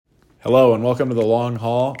Hello and welcome to The Long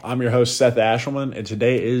Haul. I'm your host, Seth Ashelman, and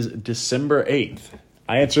today is December 8th.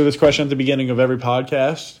 I answer this question at the beginning of every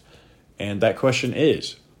podcast, and that question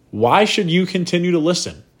is, why should you continue to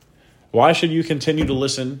listen? Why should you continue to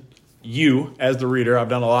listen, you as the reader? I've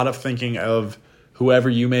done a lot of thinking of whoever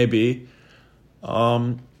you may be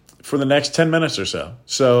for the next 10 minutes or so.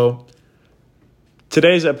 So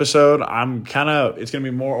today's episode, it's going to be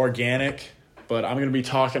more organic, but I'm going to be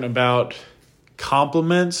talking about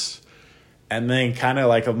compliments and then kind of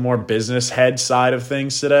like a more business head side of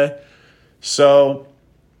things today. So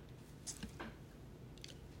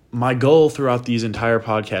my goal throughout these entire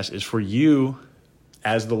podcasts is for you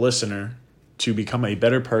as the listener to become a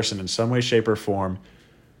better person in some way, shape, or form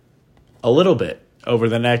a little bit over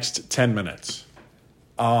the next 10 minutes.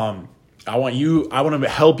 I want to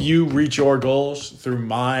help you reach your goals through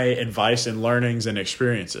my advice and learnings and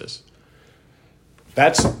experiences.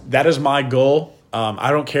 That is my goal.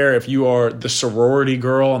 I don't care if you are the sorority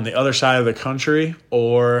girl on the other side of the country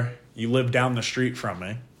or you live down the street from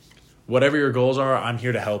me. Whatever your goals are, I'm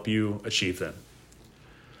here to help you achieve them.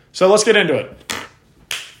 So let's get into it.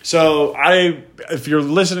 So if you're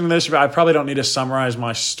listening to this, I probably don't need to summarize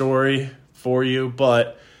my story for you,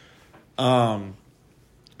 but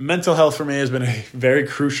mental health for me has been a very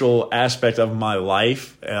crucial aspect of my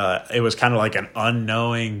life. It was kind of like an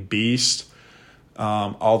unknowing beast.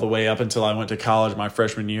 All the way up until I went to college my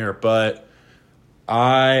freshman year. But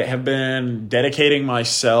I have been dedicating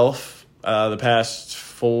myself the past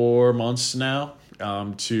 4 months now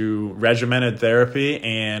to regimented therapy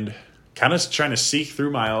and kind of trying to seek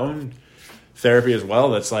through my own therapy as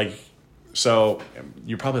well. That's like, so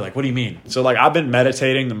you're probably like, what do you mean? So like I've been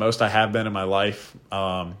meditating the most I have been in my life.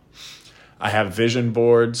 I have vision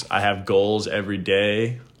boards. I have goals every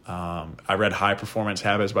day. I read High Performance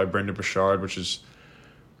Habits by Brendon Burchard, which is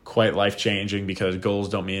quite life-changing because goals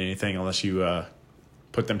don't mean anything unless you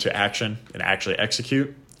put them to action and actually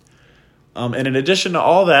execute. And in addition to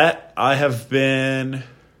all that, I'm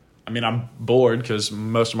bored because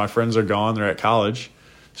most of my friends are gone. They're at college.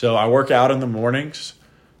 So I work out in the mornings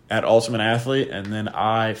at Ultimate Athlete, and then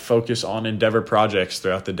I focus on Endeavor Projex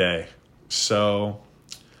throughout the day. So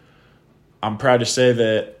I'm proud to say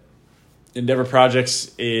that Endeavor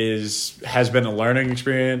Projex has been a learning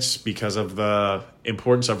experience because of the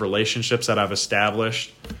importance of relationships that I've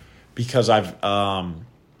established. Because throughout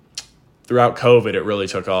COVID, it really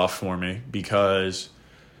took off for me because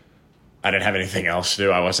I didn't have anything else to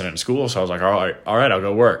do. I wasn't in school, so I was like, all right, I'll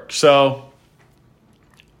go work. So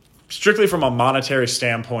strictly from a monetary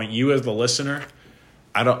standpoint, you as the listener,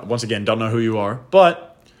 don't know who you are,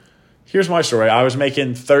 but here's my story. I was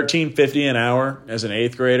making $13.50 an hour as an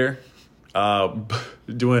 8th grader.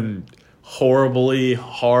 Doing horribly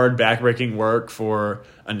hard backbreaking work for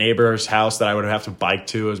a neighbor's house that I would have to bike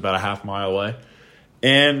to. It was about a half mile away.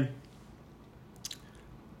 And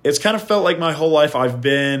it's kind of felt like my whole life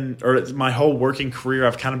my whole working career,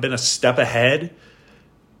 I've kind of been a step ahead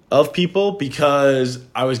of people because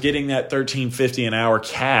I was getting that $13.50 an hour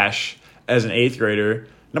cash as an 8th grader.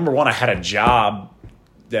 Number one, I had a job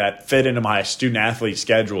that fit into my student athlete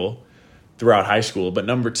schedule throughout high school. But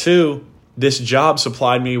number two, this job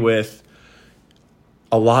supplied me with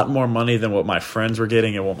a lot more money than what my friends were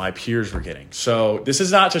getting and what my peers were getting. So this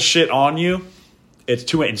is not to shit on you. It's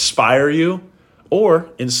to inspire you or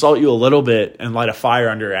insult you a little bit and light a fire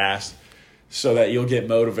under your ass so that you'll get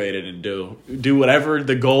motivated and do whatever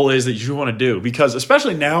the goal is that you want to do. Because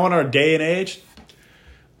especially now in our day and age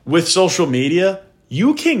with social media,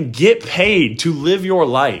 you can get paid to live your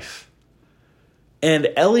life. And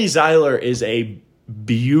Ellie Zeiler is a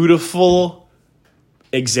beautiful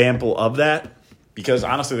example of that because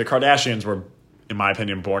honestly, the Kardashians were, in my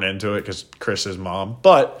opinion, born into it because Kris' mom.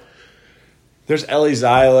 But there's Ellie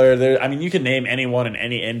Zeiler. You can name anyone in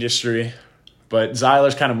any industry, but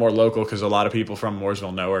Zeiler's kind of more local because a lot of people from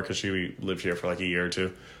Mooresville know her because she lived here for like a year or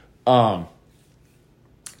two. But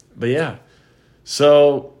yeah,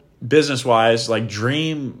 so business-wise, like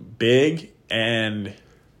dream big, and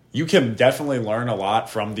you can definitely learn a lot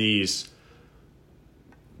from these,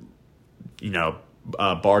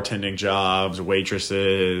 bartending jobs,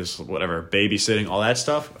 waitresses, whatever, babysitting, all that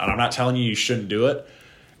stuff. And I'm not telling you shouldn't do it.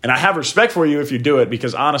 And I have respect for you if you do it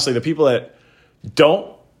because honestly, the people that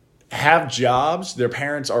don't have jobs, their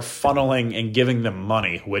parents are funneling and giving them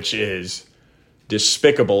money, which is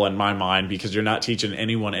despicable in my mind because you're not teaching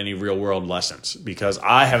anyone any real world lessons. Because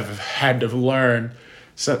I have had to learn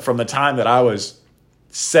from the time that I was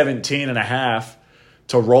 17 and a half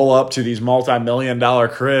to roll up to these multi-million-dollar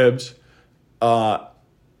cribs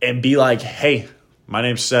and be like, hey, my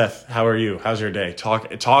name's Seth. How are you? How's your day?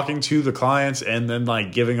 Talking to the clients and then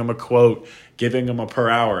like giving them a quote, giving them a per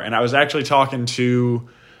hour. And I was actually talking to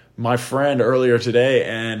my friend earlier today,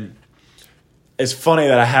 and it's funny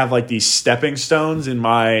that I have like these stepping stones in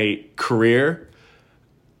my career,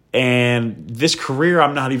 and this career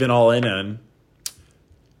I'm not even all in.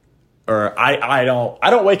 Or I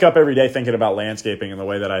don't wake up every day thinking about landscaping in the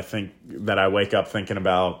way that I think that I wake up thinking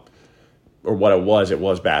about, or what it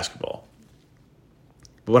was basketball.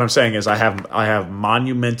 But what I'm saying is I have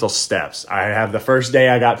monumental steps. I have the first day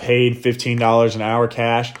I got paid $15 an hour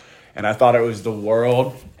cash, and I thought it was the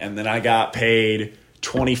world. And then I got paid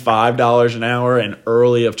 $25 an hour in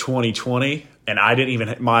early of 2020, and I didn't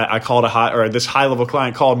even I called this high level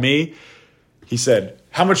client called me. He said,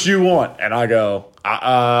 "How much do you want?" And I go,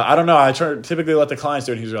 I don't know. I typically let the clients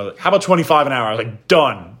do it. He's like, "How about 25 an hour?" I was like,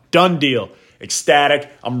 done deal.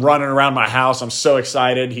 Ecstatic. I'm running around my house. I'm so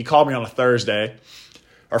excited. He called me on a Thursday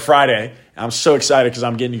or Friday. And I'm so excited because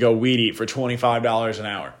I'm getting to go weed eat for $25 an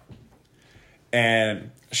hour.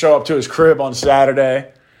 And show up to his crib on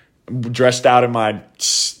Saturday, dressed out in my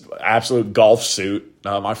absolute golf suit.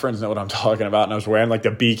 My friends know what I'm talking about. And I was wearing like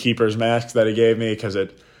the beekeeper's mask that he gave me because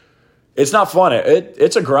it's not fun.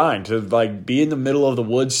 It's a grind to like be in the middle of the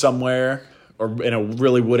woods somewhere or in a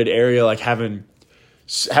really wooded area, like having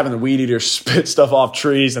the weed eater spit stuff off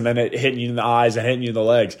trees and then it hitting you in the eyes and hitting you in the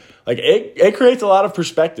legs. Like it creates a lot of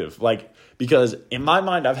perspective. Like, because in my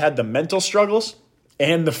mind, I've had the mental struggles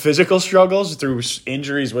and the physical struggles through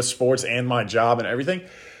injuries with sports and my job and everything,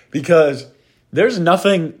 because there's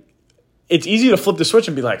nothing, it's easy to flip the switch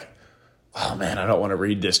and be like, oh man, I don't want to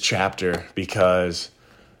read this chapter because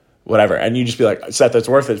whatever. And you just be like, Seth, it's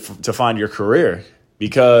worth it to find your career,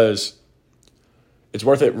 because it's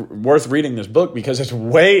worth reading this book, because it's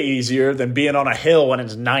way easier than being on a hill when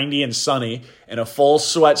it's 90 and sunny in a full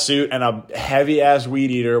sweatsuit and a heavy ass weed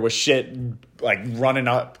eater with shit like running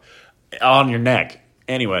up on your neck.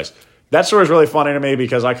 Anyways, that story is really funny to me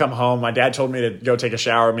because I come home. My dad told me to go take a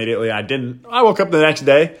shower immediately. I didn't. I woke up the next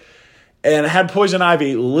day and had poison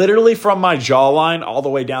ivy literally from my jawline all the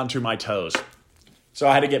way down to my toes. So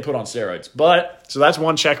I had to get put on steroids. So that's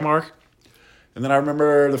one check mark. And then I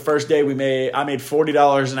remember the first day I made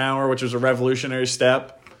 $40 an hour, which was a revolutionary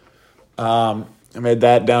step. I made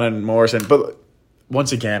that down in Morrison. But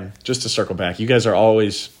once again, just to circle back, you guys are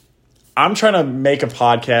I'm trying to make a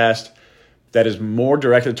podcast that is more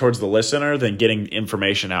directed towards the listener than getting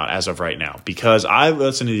information out as of right now. Because I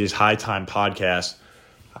listen to these high-time podcasts,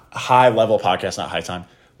 high-level podcasts, not high-time,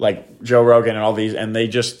 like Joe Rogan and all these, and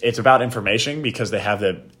it's about information because they have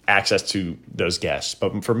the access to those guests.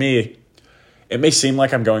 But for me, it may seem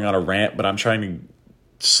like I'm going on a rant, but I'm trying to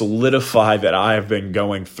solidify that I have been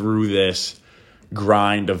going through this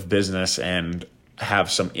grind of business and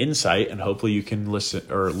have some insight, and hopefully you can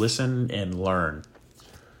listen and learn.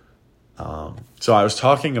 So I was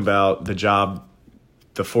talking about the job,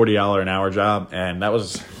 the $40 an hour job, and that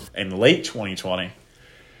was in late 2020.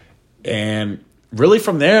 And really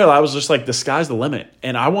from there, I was just like, the sky's the limit.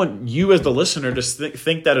 And I want you as the listener to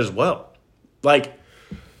think that as well. Like,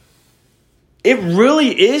 it really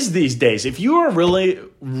is these days. If you are really,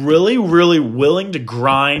 really, really willing to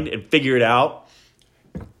grind and figure it out,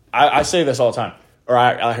 I say this all the time, or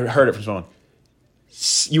I heard it from someone.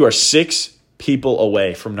 You are 6 people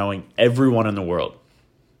away from knowing everyone in the world.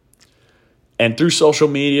 And through social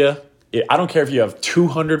media, I don't care if you have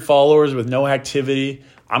 200 followers with no activity.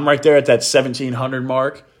 I'm right there at that 1,700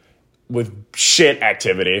 mark with shit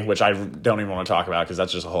activity, which I don't even want to talk about because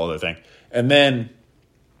that's just a whole other thing. And then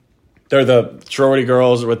they're the sorority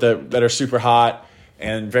girls that are super hot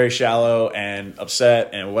and very shallow and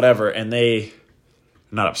upset and whatever. And they,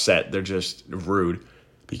 not upset, they're just rude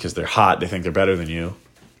because they're hot. They think they're better than you.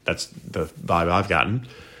 That's the vibe I've gotten.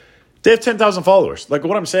 They have 10,000 followers. Like,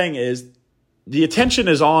 what I'm saying is the attention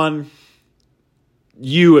is on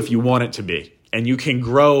you if you want it to be. And you can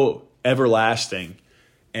grow everlasting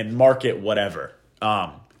and market whatever.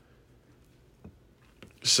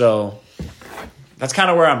 So that's kind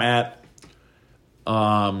of where I'm at.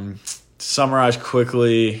 To summarize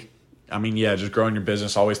quickly, just growing your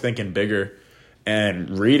business, always thinking bigger,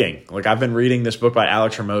 and reading. Like, I've been reading this book by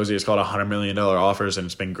Alex Hormozy. It's called $100 Million Offers, and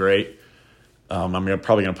it's been great. I'm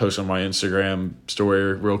probably going to post on my Instagram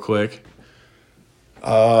story real quick.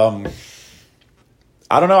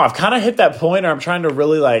 I don't know. I've kind of hit that point where I'm trying to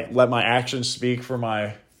really let my actions speak for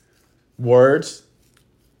my words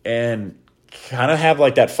and kind of have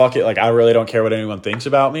that fuck it. I really don't care what anyone thinks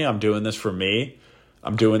about me. I'm doing this for me.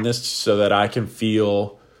 I'm doing this so that I can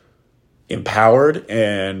feel empowered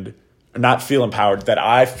and not feel empowered, that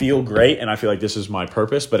I feel great and I feel like this is my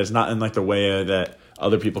purpose, but it's not in like the way that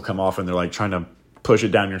other people come off and they're like trying to push it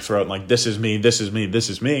down your throat and like, this is me, this is me, this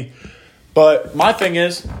is me. But my thing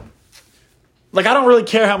is, like, I don't really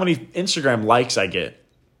care how many Instagram likes I get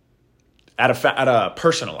at a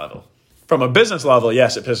personal level. From a business level,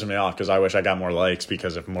 yes, it pisses me off because I wish I got more likes,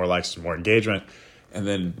 because if more likes is more engagement. And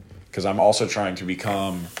then because I'm also trying to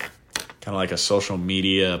become kind of like a social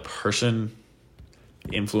media person,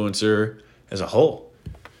 influencer as a whole.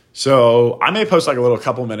 So I may post like a little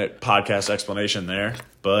couple-minute podcast explanation there,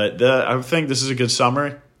 but I think this is a good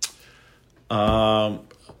summary.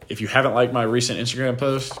 If you haven't liked my recent Instagram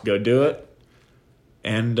post, go do it.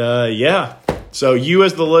 And yeah, so you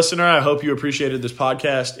as the listener, I hope you appreciated this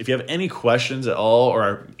podcast. If you have any questions at all,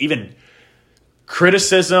 or even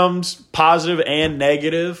criticisms, positive and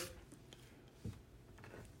negative,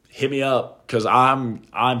 hit me up, because I'm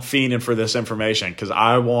fiending for this information, because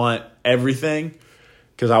I want everything,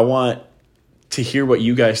 because I want to hear what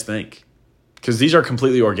you guys think, because these are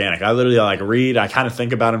completely organic. I literally like read, I kind of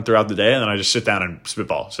think about them throughout the day, and then I just sit down and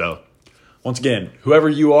spitball. So once again, whoever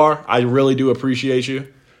you are, I really do appreciate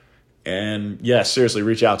you. And yeah, seriously,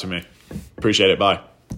 reach out to me. Appreciate it. Bye.